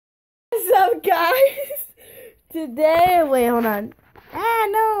up, guys? Today, wait, hold on. No,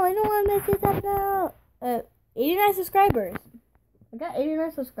 I don't want to mess this up now. 89 subscribers. I got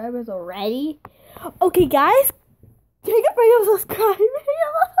 89 subscribers already. Okay, guys, take a break of subscribing.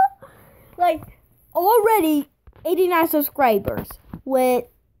 Like, already 89 subscribers with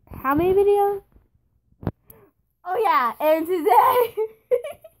how many videos? Oh yeah, and today,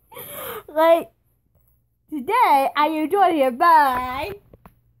 today I am joined here by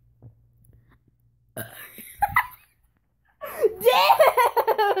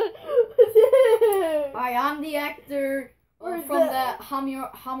Hi, I'm the actor from the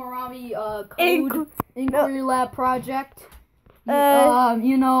Hamurabi Inquiry Lab project. hold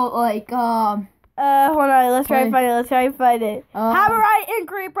on, let's try and find it. Hamurabi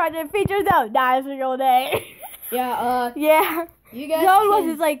Inquiry project features out not a single day. Yeah, yeah. You guys that was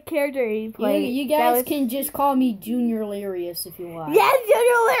his character he played. You guys can just call me JR.Lierious if you want. Yes,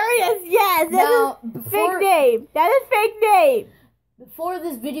 JR.Lierious. Yes, that's his fake name. That is fake name. Before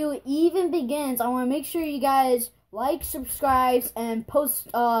this video even begins, I want to make sure you guys like, subscribe, and post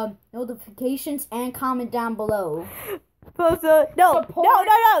notifications and comment down below. No. They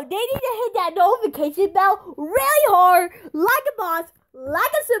need to hit that notification bell really hard, like a boss,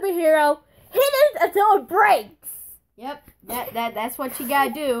 like a superhero. Hit it until it breaks. Yep, that's what you gotta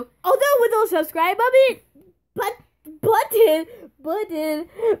do. Although with those subscribe button,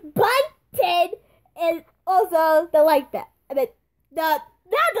 and also the like button. I mean, not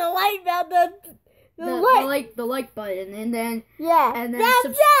the like button, the like button, and then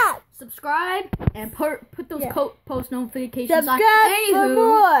subscribe and put those post notifications on.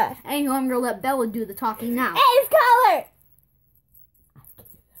 Anywho, I'm gonna let Bella do the talking now. Hey, it's Color.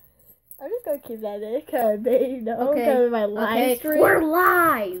 I'm just gonna keep that in because because of my live stream. We're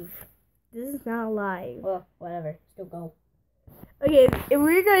live. This is not live. Well, whatever. Still go. Okay, if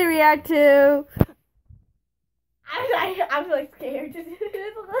we're gonna react to. I'm like scared.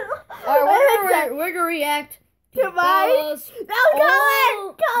 Alright, we're gonna react to my.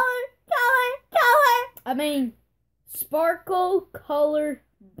 Color. I mean, Sparkle, Color,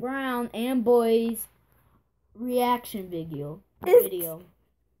 Brown, and Boys reaction video.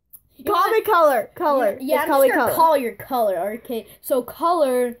 Call me Color. Yeah, I'm just gonna call your Color. Okay, so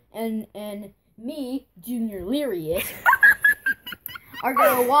Color and me, JR.Lierious, are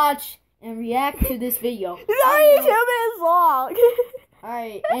gonna watch and react to this video. It's only 2 minutes long.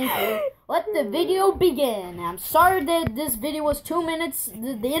 Alright, anyway, let the video begin. I'm sorry that this video was 2 minutes.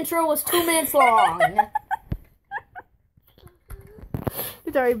 The intro was 2 minutes long.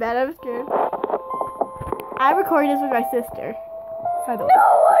 It's already bad. I'm scared. I'm recording this with my sister. By the way. No,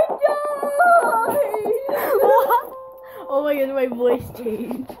 I don't! Oh my god, my voice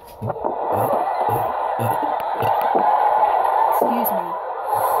changed. Excuse me.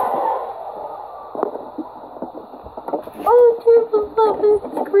 Oh,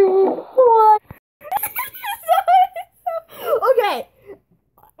 the screen. What? Okay.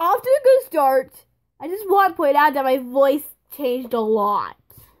 After a good start, I just want to point out that my voice changed a lot.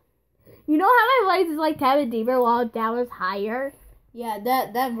 You know how my voice is like kind of deeper while that was higher? Yeah,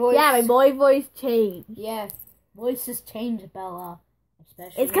 that voice. Yeah, my voice changed. Yeah, voices change, Bella.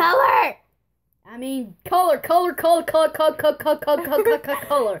 Especially. It's Color. I mean, color. Get used to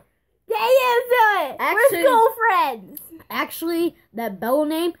it. We're school friends. Actually, that Bella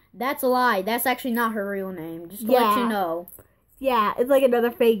name, that's a lie. That's actually not her real name. Just to let you know. Yeah, it's like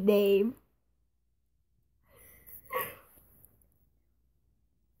another fake name.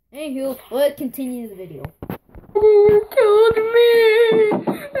 Anywho, let's continue the video. You killed me!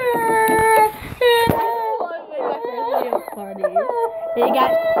 They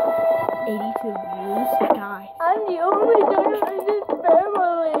got 82 views, guys. I'm the only dino in this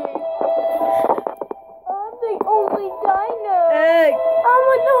family. I'm the only dino. I'm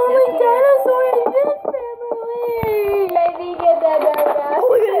the only dinosaur in this family. Baby, get that dinosaur. Oh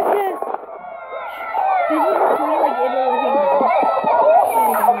my goodness, yes. This is recording like in a living room.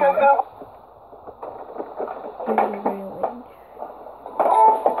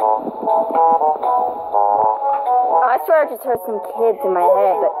 I swear I just heard some kids in my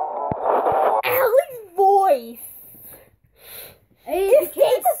head, but Allie's voice. It's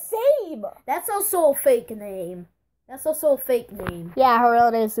the same. That's also a fake name. Yeah, her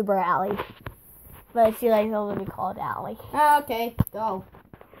real name is Super Allie, but she likes to be called Allie. Okay, go.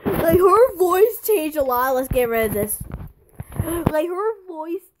 Like her voice changed a lot. Let's get rid of this. Like her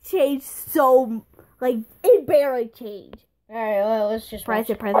voice changed so. Like, it barely changed. Alright, well, let's just press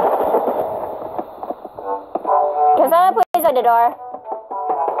it. can someone please open the door?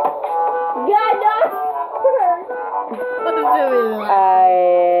 Yeah, no.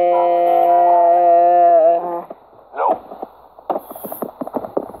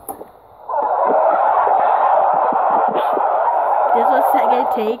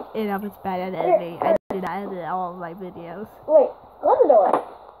 enough it's bad at editing. I do not edit all of my videos. Wait, close the door.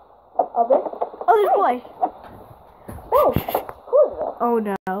 Open. Oh, there's a boy. Oh, close the door. Oh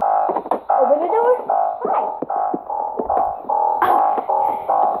no. Open the door. Hi.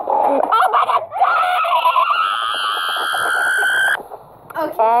 Open the door!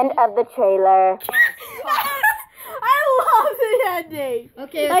 Okay. End of the trailer. I love the ending.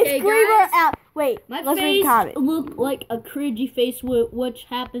 Okay, Like screamer guys. out. Wait, My let's read face comments. looked like a cringy face, which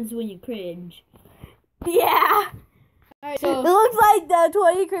happens when you cringe. Yeah. Alright, It so looks like the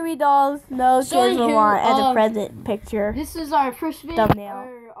 20 creepy dolls no So kids will here, want as a present picture. this is our first video.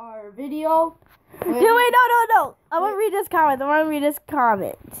 Thumbnail. Our video. Wait, no. I want to read this comment.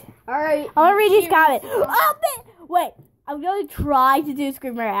 Alright. I want to read these comments. Oh, wait. I'm going to try to do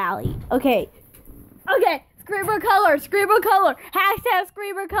Screamer Alley. Okay. Screamer color. Hashtag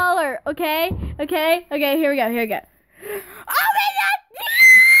Screamer color. Okay. Here we go. Oh my god.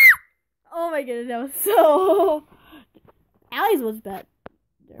 Oh my goodness, that was so. Allie's was bad.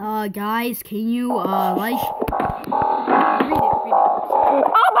 Guys, can you like? Read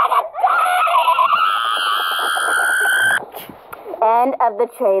it. End of the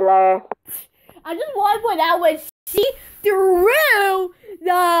trailer. I just want to point out when she threw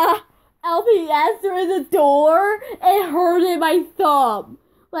the LPS through the door, it hurted my thumb.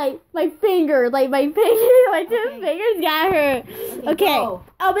 Like my two fingers got hurt. Okay, Go.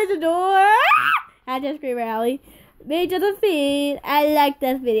 open the door. Hashtag Screamer Alley. Made to the feed. I like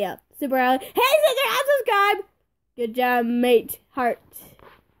this video. Super Alley. Hey, sister, subscribe. Good job, mate. Heart.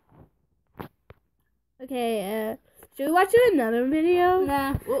 Okay, should we watch another video?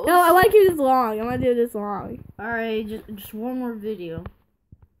 Nah. No, I want to keep this long. I want to do this long. Alright, just one more video.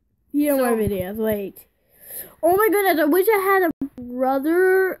 More videos. Wait. Oh my goodness, I wish I had a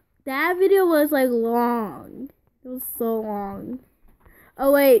brother. That video was like long. It was so long.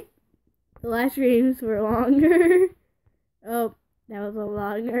 Oh wait. The last streams were longer. Oh, that was a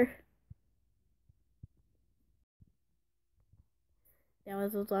longer.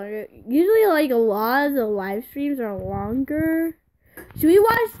 Usually like a lot of the live streams are longer. Should we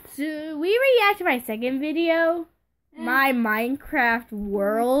react to my second video? My Minecraft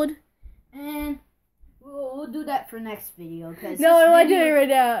world. And we'll do that for next video. No, I want to do it right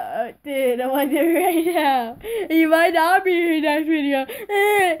now. Dude, I want to do it right now. You might not be in the next video. I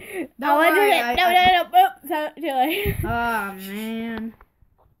want to do it. No. Oops, too late. Oh, man.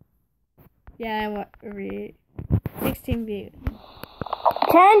 Yeah, I want to read. 16 views.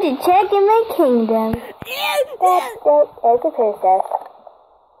 Time to check in my kingdom. There's a princess.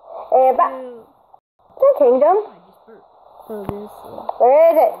 The kingdom? Oh, this Where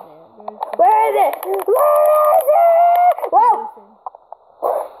is it? Whoa!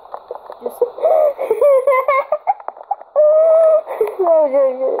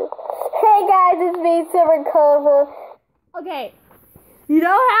 Hey guys, it's me, Super Colorful. Okay. You know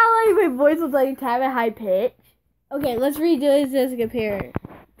how like my voice was like kind of high pitch? Okay, let's redo this comparison.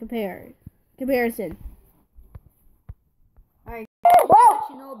 Alright. Whoa!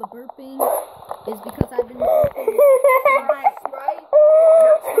 You know the burping is because I've been burping.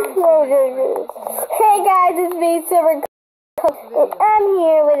 Hey guys, it's me, Super Colorful. I'm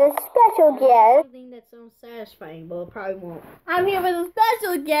here with a special guest. Something that sounds satisfying, but it probably won't. I'm here with a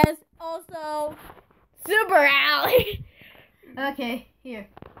special guest, also Super Alley. Okay, here.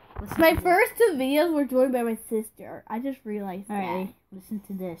 My first two videos were joined by my sister. I just realized that. Alright, listen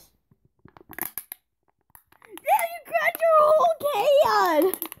to this. Yeah, you cracked your whole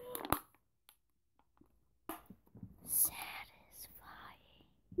can. Satisfying.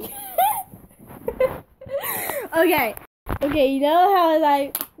 Okay, you know how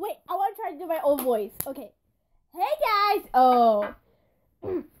wait, I want to try to do my own voice. Okay. Hey guys. Oh.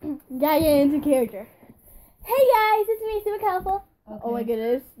 Gotta get into character. Hey guys, it's me, Super Colorful. Okay. Oh my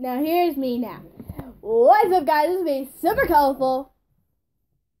goodness. Now here's me now. What's up guys, it's me, Super Colorful.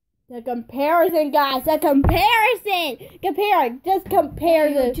 The comparison, guys, just compare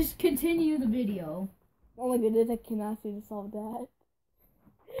Just continue the video. Oh my goodness, I cannot seem to solve that.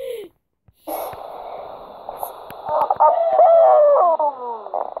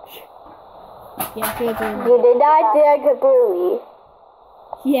 Yeah, You did not do it completely.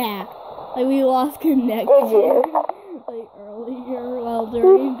 yeah, like we lost connection. Did you? Like earlier while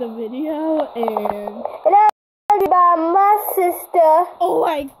during the video, and And I'm about my sister. oh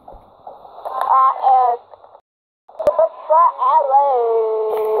my.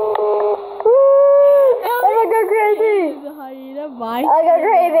 I go crazy. The hyena, I go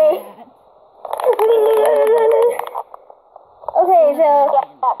crazy. Okay, so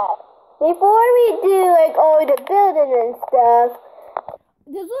before we do like all the building and stuff,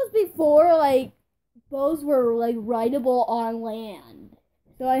 this was before like boats were like rideable on land,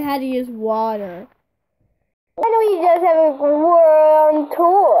 so I had to use water. I know you just have a world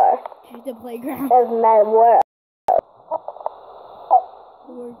tour The playground. of my world.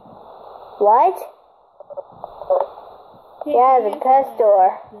 What? Yeah, the pet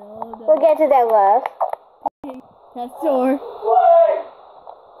store. We'll get to that last. Pet store.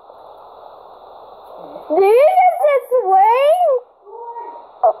 Do you just say swing?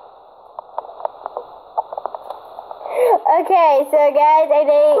 Okay, so guys, I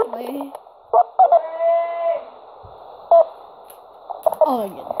think. Wait. Oh my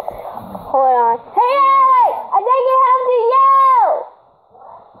goodness. Hold on. Hey! I think you have to yell!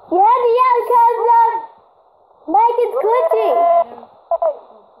 You have to yell because the mic is glitchy.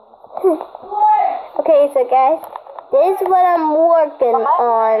 Okay, so guys, this is what I'm working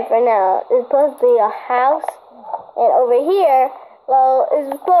on for now. It's supposed to be a house. And over here, well, it's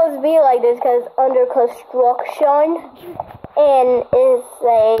supposed to be like this because it's under construction. And it's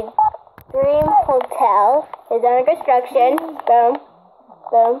a dream hotel. It's under construction. Boom.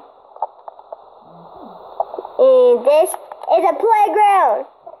 Boom. And this is a playground.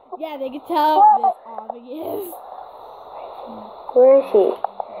 Yeah, they can tell Miss Aubrey is. Where is she?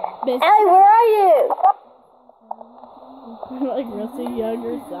 Miss Ellie, where are you? like Rusty Young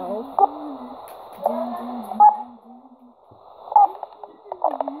herself.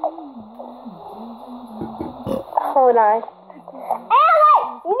 Hold on. Ellie,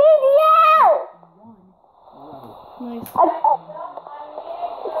 you need to yell. Nice.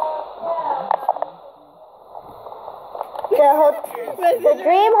 The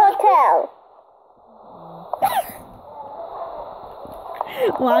Dream Hotel.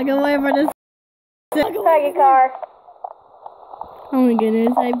 Walk away from this. Target car. Oh my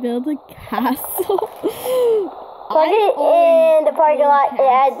goodness, I built a castle. Plug it in the parking lot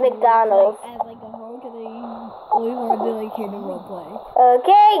at McDonald's. As like a home, because I always want to do like Kingdom roleplay.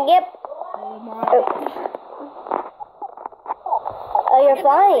 Okay, yep. Oh, you're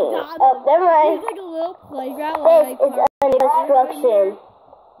flying. Oh, never mind. It's like a little playground. This is under construction.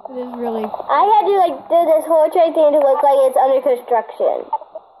 It is really. I had to like do this whole train thing to look like it's under construction.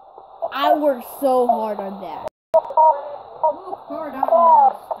 I worked so hard on that.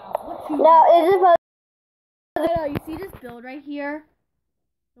 No, it's supposed. No, you see this build right here?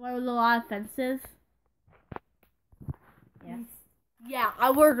 The one with a lot of fences? Yes. Yeah,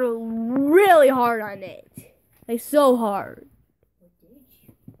 I worked really hard on it. Like, so hard.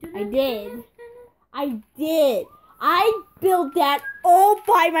 I did. I built that all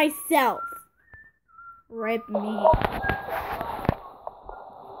by myself. Rip me.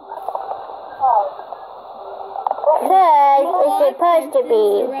 Because it's supposed to be.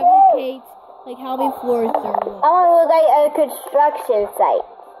 To replicate like how many floors there were. I want to look like a construction site.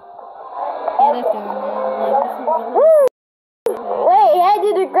 Yeah, that's gone now. Woo! Wait, head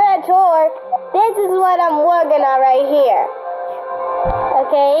to the grand tour. This is what I'm working on right here.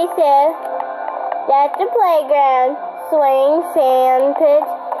 Okay, so that's the playground. Swing, sand pit,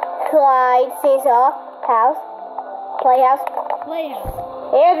 slide, seesaw, house, playhouse.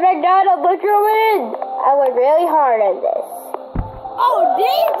 Here's McDonald's, look you in. I worked really hard on this. Oh,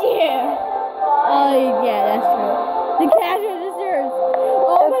 did you? Oh, yeah, that's true. The cash registers.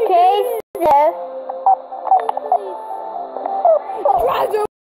 Oh, okay, so. Drive-thru.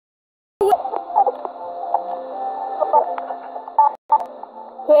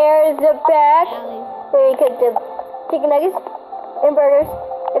 Here's the back. Where you cook the chicken nuggets and burgers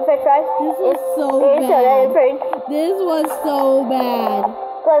and french fries. This was so and soda bad. and fruit. This was so bad.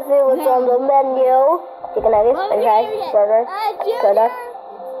 Plus it was on the menu. Chicken nuggets, french fries, burger, soda.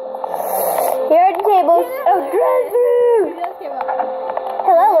 Here are the tables. Oh, drive-thru.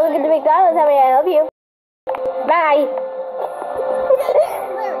 Hello, welcome to McDonald's. How may I help you? Bye.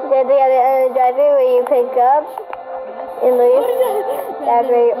 There's the other drive-thru where you pick up and leave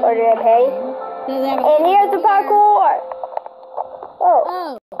after you order and pay. And here's the parkour.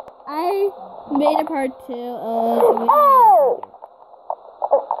 Oh, I made a part 2 of. Oh!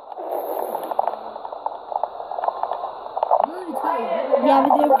 Yeah,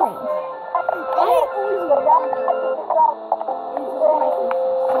 but they're friends. I always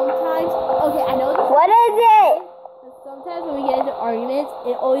sometimes. Okay, I know this. What is it? Sometimes when we get into arguments,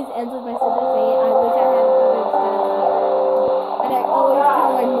 it always ends with my sister saying, "I wish I had a brother instead of you." And I always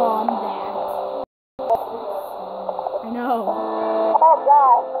tell my mom that. I know. Oh,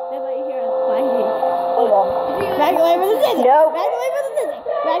 God. That's why you hear us fighting. Back away from the scissors. Nope. Back away from the scissors.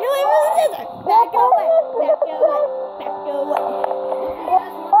 Back away from the scissors. Back away. Back away. Back away.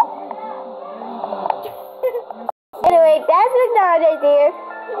 Anyway, that's McDonald's right there.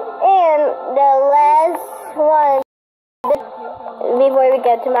 before we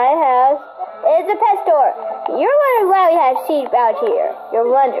get to my house. It's a pet store. You're wondering why we have sheep out here. You're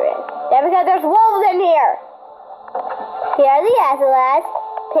wondering. That's because there's wolves in here. Here are the ocelots,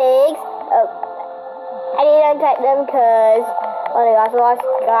 pigs. Oh, I need to untype them because the ocelots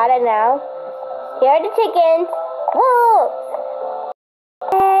got it now. Here are the chickens. Wolves.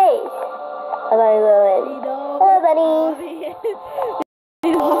 Hey. Hello, Lewis. Hello, buddy.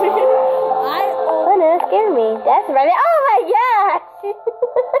 Oh no, that scared me. That's right. Oh my gosh!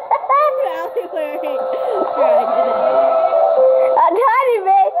 A tiny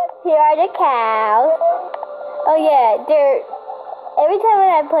bit. Here are the cows. Oh yeah, they're. Every time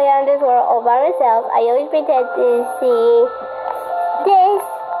when I play on this world all by myself, I always pretend to see this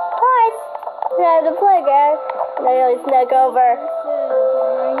horse at the playground, and I always snuck over.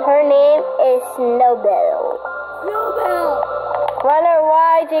 Her name is Snowbell. Snowbell. Wonder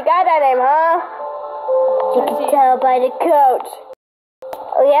why she got that name, huh? You can tell by the coat.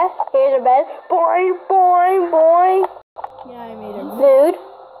 Oh yeah, here's her bed. Boing, boing, boing. Yeah, I made her. Food,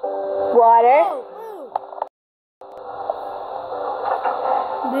 water.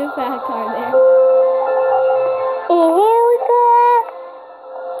 New fact card there. And here we go.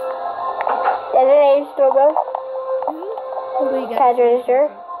 That's her name, Snowbell. Cash register,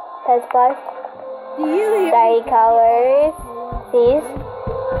 pet supplies, dye colors, these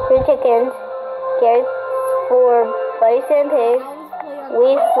for chickens, carrots for mice and pigs,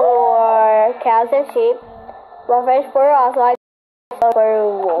 wheat for cows and sheep, raw fish for ocelots, for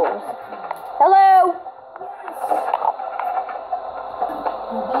wolves. Hello!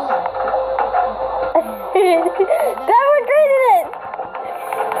 That was great, isn't it?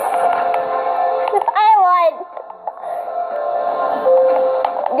 I won!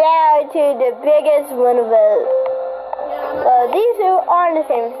 Down to the biggest one of those. Well, these two aren't the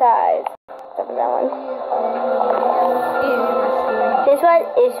same size. Except for that one. This one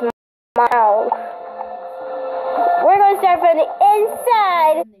is my house. We're going to start from the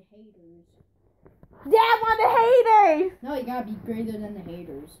inside. Dab on the haters! No, you gotta be greater than the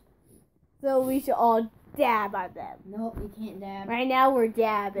haters. So we should all dab on them. Nope, you can't dab. Right now we're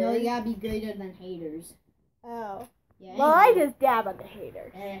dabbing. No, you gotta be greater than haters. Oh. Yeah, Well, I just dab on the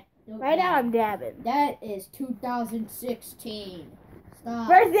haters. dab. Right now I'm dabbing. That is 2016. Stop.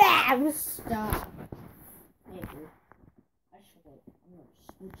 Where's dabs? Stop. Hater. Actually, I'm gonna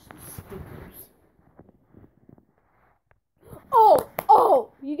switch the stickers. Oh,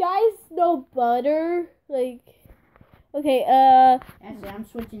 you guys know butter? Like, okay, Actually, I'm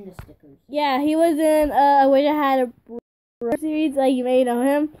switching the stickers. yeah, he was in, I Wish I Had a series, like, you may know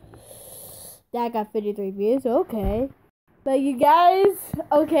him. That got 53 views, okay. But you guys,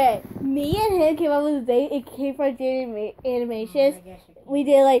 okay, me and him came up with a date. It came from JR.Lierious Animations. We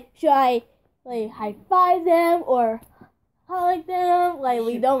did, like, should I, like, high five them or hug them? Like,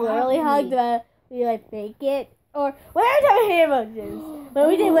 we don't really hug them. We, like, fake it. Or whatever type of hand emojis. When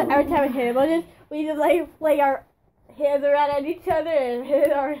we did whatever type of hand emojis, we just, like, lay our hands around at each other and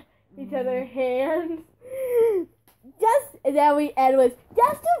hit each other's hands. And then we end with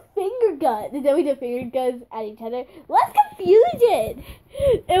just a finger gun. And then we did finger guns at each other. Let's confuse it.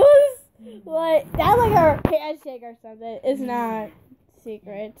 It was like, that was like our handshake or something. It's not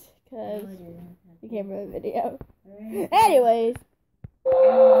secret because we can't put a video. Anyways.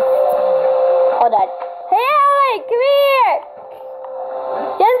 Hold on. Hey, Alec, come here.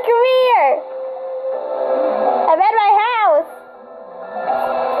 Just come here. I'm at my house.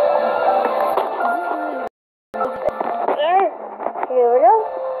 Here we go.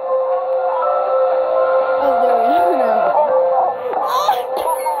 Oh, there we go. No.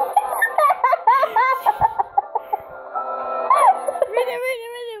 Read it.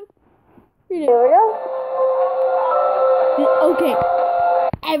 Here we go. Okay.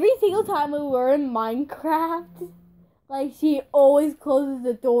 Every single time we were in Minecraft, like, she always closes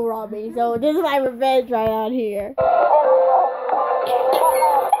the door on me. So this is my revenge right out here.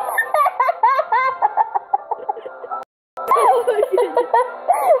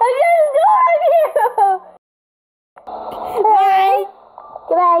 I just adored you. Bye.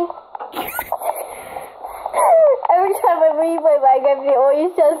 Goodbye. Every time I replay Minecraft, she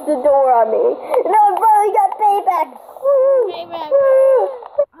always shuts the door on me. No, I finally got payback. Payback.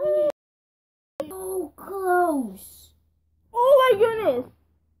 So close Oh my goodness.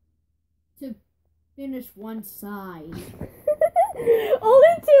 to finish one side.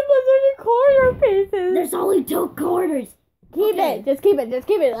 Only 2 blizzard corner pieces. There's only 2 quarters. Keep it. Just keep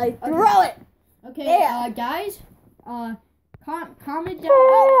it. Like, throw it. Okay, Yeah. guys, comment down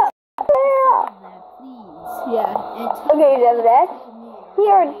below that, please. Yeah. And tell Okay, that's that. me,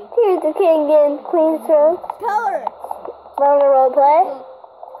 Here's the king and queen's throne. Color it. so from the roleplay.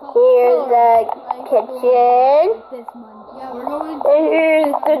 Here's the kitchen. This one. Yeah, we're going. And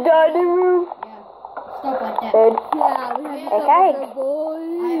here's the dining room. Stuff like that. Good. Yeah, we have Okay.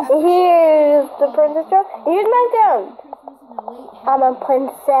 And here's the princess throne. Here's my throne. I'm a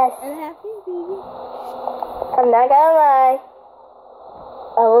princess. And happy baby. I'm not gonna lie.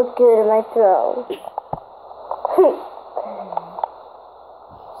 I look good in my throne.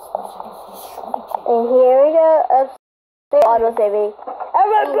 And here we go upstairs. Auto saving.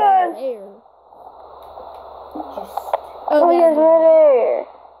 Everyone! Oh, yes, right there.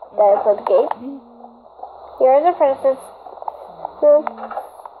 Gotta close the gate. Here's the princess room.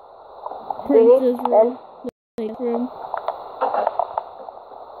 Princess Then room.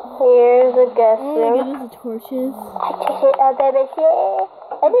 here's the guest Oh my room. goodness, the torches. I took it out, baby. Yeah.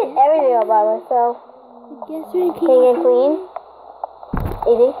 I did everything all by myself. Guess we King and queen.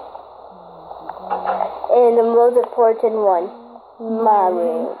 Eating. And the most important one. My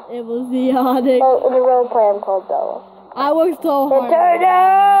room. It was chaotic. Oh, in the role play I'm called Bella. I worked so The hard.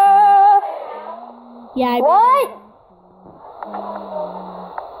 turtle! Yeah, What?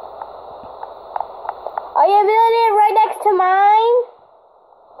 Are you building it right next to mine?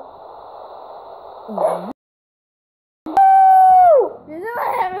 Woo! This is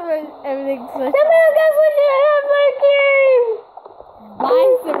what everything's switched. Someone guess what should I have my game?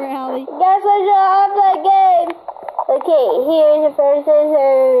 Bye, Super Holly. Guess what should I have my game? Okay, here's the first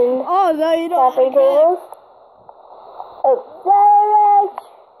and Oh, no, you don't. coffee tables. Oh, very much.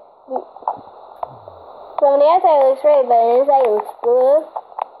 From the outside it looks red, but inside it looks blue.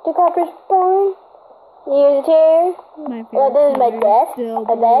 The carpet's boring. Here's a chair. My Well, this is my desk, Still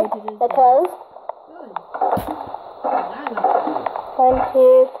my bed, my clothes. 1,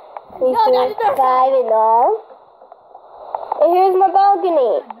 2, 3, No, 4, no, no. 5 in all. And here's my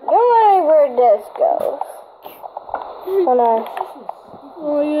balcony. You're wondering where this goes. Hold on.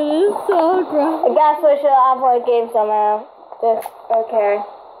 Oh my god, it's so gross. I gotta switch it off my game somehow. Just, okay.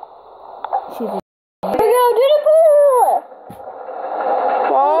 She's a Here we go, do the pool!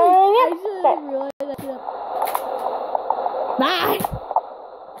 I Yep. should have realized that shit. Bye!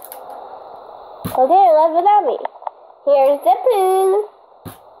 Okay, left without me. Here's the pool.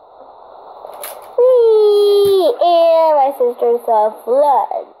 Whee! And my sister saw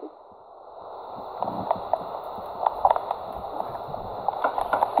flood.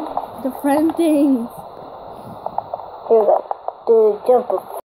 The friend things. Here we go. Do the jumper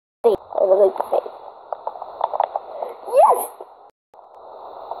face. Or the leap face. Yes!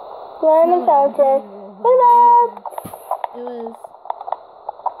 Run the fountain. Hello! It was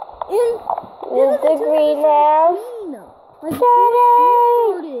in This is the greenhouse. Like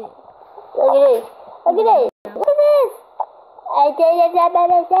Started! Look at this. Look at this. Look at this. I did it all by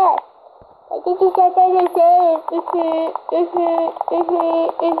myself. I did this all by myself. I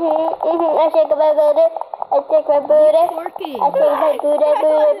shake my booty. I shake my booty. I shake my booty,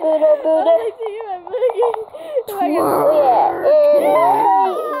 booty, booty, booty. Oh yeah. And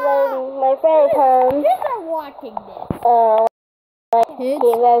when my friend comes, Kids are watching this. kids,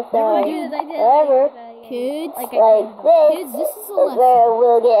 whatever, Kids, like this, kids, this is a is lesson. where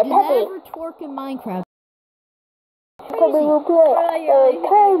we'll get a You puppy. never twerk in Minecraft. Puppy will play. It's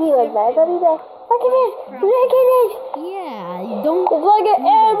crazy like that. Puppy back. Look at this. Look at this. Yeah, you don't. It's like an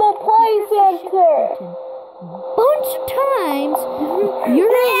animal play center. Bunch of times, you're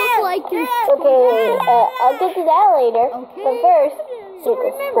gonna look like you're. Okay, I'll get to that later. Okay. But first, So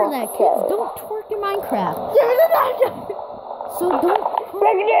get the remember that, sports kids. show. Don't twerk in Minecraft. So don't twerk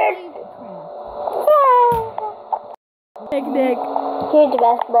Picnic. in Minecraft. Picnic. Here's the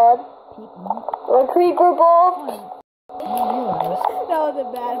basketball. Or creeper ball. That was a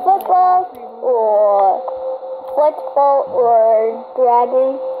bad Football. Or football. Or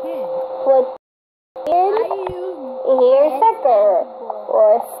dragon. Foot. Here's soccer.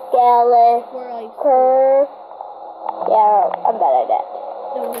 Or skeleton. Yeah, I'm bad at that.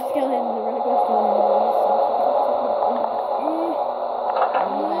 No, we're skeletons. We're gonna go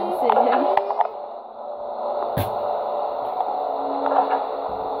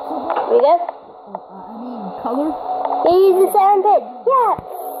We go? Color? Use the sound pit. Yeah.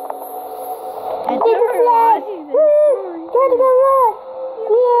 And Take the flag. Woo. Gotta go on.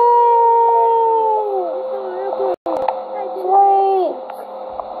 Yay. Sweet.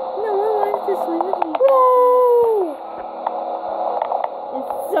 No one wants to swim with me. Yay.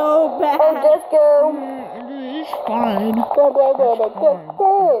 It's so bad. Oh, just go. It's fine. Oh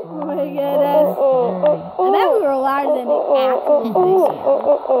my goodness. I bet we were louder than it actually is.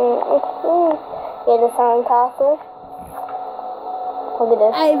 Get a sandcastle. Look at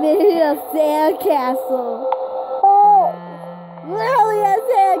this. I made a sandcastle. Oh,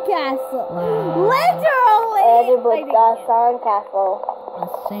 sandcastle. Wow. Literally. Everybody got sandcastle.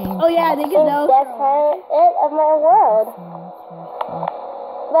 Oh yeah, they can know. That's part of my world.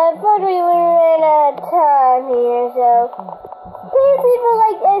 But unfortunately, we ran out of time here, so please leave a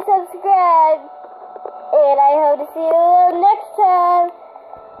like and subscribe. And I hope to see you next time.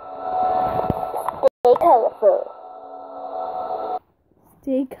 Stay colorful.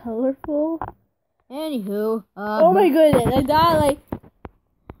 Stay colorful. Anywho, Oh my goodness, I got like.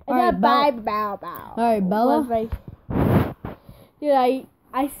 Alright, bye, Bella. bow. Alright, Bella. Dude,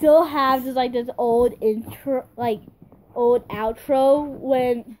 I still have just like this old intro, like old outro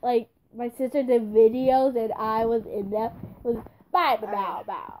when like my sister did videos and I was in there. It was bye, bow.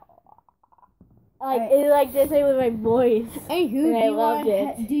 Like Alright. it like this thing with my voice. Anywho, And I you loved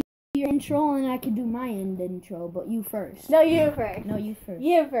want it. do your intro and I can do my intro, but you first. No, you first. No, you first.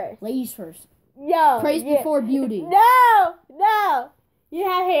 You first. Ladies first. No. Praise you- before beauty. No. You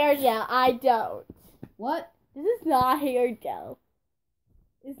have hair gel. I don't. What? This is not hair gel.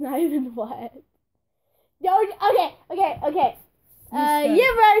 It's not even wet. No. Okay. You start.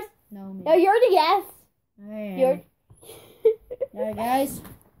 You first. No, me. No, you're the guest. Alright. You're. Alright, guys.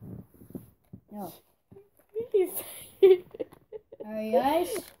 No. Alright, guys.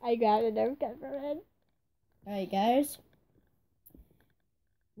 I got a nerve cut from it. Alright, guys.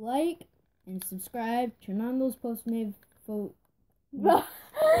 Like and subscribe. Turn on those post.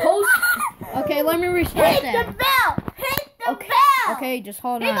 Okay, let me restart Hit that. the bell! Hit the Okay. bell! Okay, just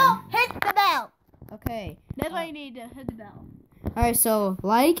hold People, on. hit the bell! Okay. That's why you need to hit the bell. Alright, so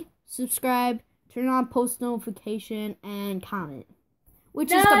like, subscribe, turn on post notification, and comment.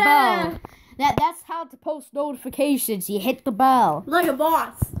 Which is the bell. That's how to post notifications. You hit the bell. Like a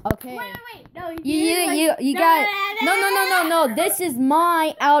boss. Okay. Wait. No, You got No. This is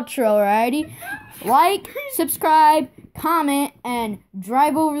my outro, alrighty? Like, subscribe, comment, and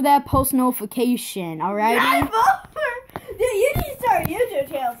drive over that post notification, alrighty? Dude, you need to start a YouTube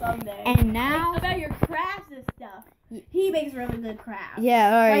channel someday. And now, About your crafts and stuff. He makes really good crafts. yeah,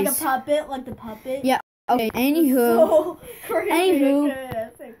 alright. Like a puppet, like the puppet. Yeah. Okay, anywho, So crazy Anywho. and good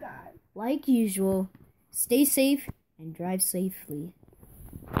at the same time. like usual, stay safe and drive safely.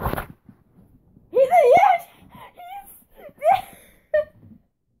 He's a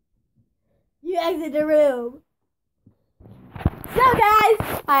You exit the room. So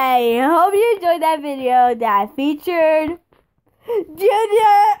guys, I hope you enjoyed that video that featured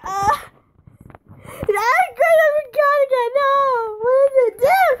Junior. I'm gonna again. No, what is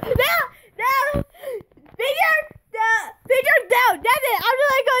it? No. Featured down. That's it. I'm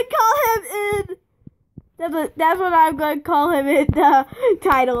just going to call him in. That's what I'm going to call him in the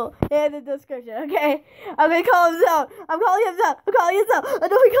title and the description, okay? I'm going to call him Zone. I'm calling him Zone. I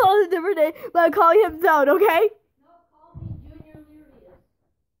know we call him a different name, but I'm calling him Zone, okay? No, call me JR.Lierious.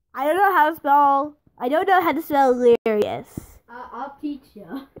 I don't know how to spell Lierious. I'll teach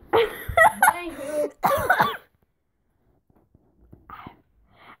you.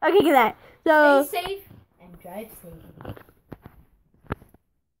 Okay, good night. So, Stay safe and drive safely.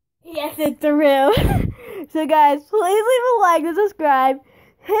 yes, it's the room. So guys, please leave a like and subscribe.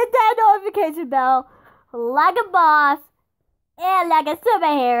 Hit that notification bell like a boss and like a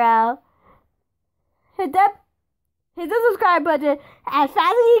superhero. Hit the subscribe button as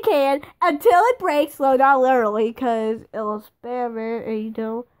fast as you can until it breaks. Slow down literally because it'll spam it and you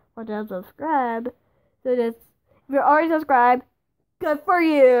don't want to unsubscribe. So just, if you're already subscribed, good for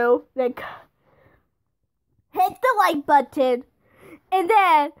you. Then hit the like button and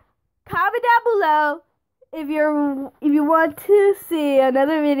then comment down below if you want to see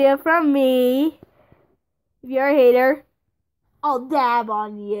another video from me. If you're a hater, I'll dab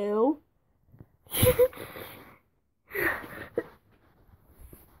on you.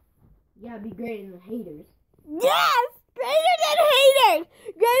 You gotta be greater than haters. Yes! Greater than haters!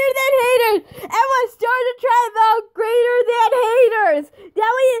 Greater than haters! Everyone start a trend about greater than haters!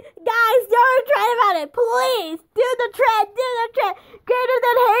 Now guys, start a trend about it! Please! Do the trend! Greater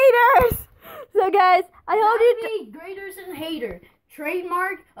than haters! So guys, I hope you... be greater than hater.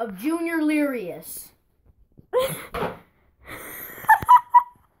 Trademark of JR.Lierious.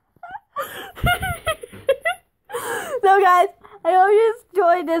 So guys, I hope you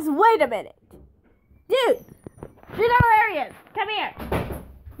enjoyed this. Wait a minute. Dude! JR.Lierious, come here!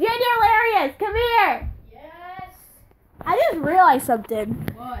 JR.Lierious, come here! Yes. I just realized something.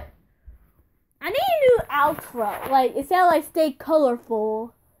 What? I need a new outro. Like, it sounds like stay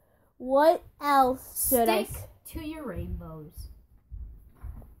colorful. What else should I Stick to your rainbows.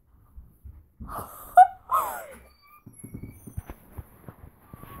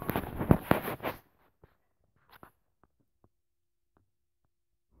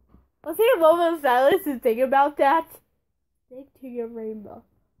 Let's take a moment of silence and think about that. Stick to your rainbow.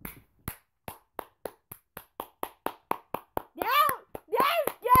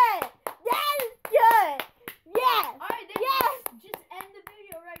 That's good. That's good. Yes. Alright, then Yes. just end the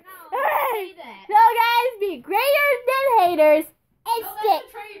video right now. Alright. Say that. So guys, be greater than haters and No, stick. that's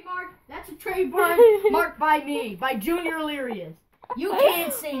a trademark. That's a trademark marked by me, by JR.Lierious. You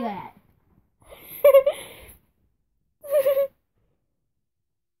can't say that.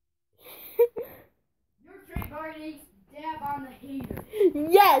 Your trademark is dab on the haters.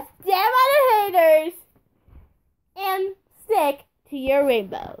 Yes, damn on the haters and stick to your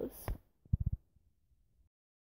rainbows.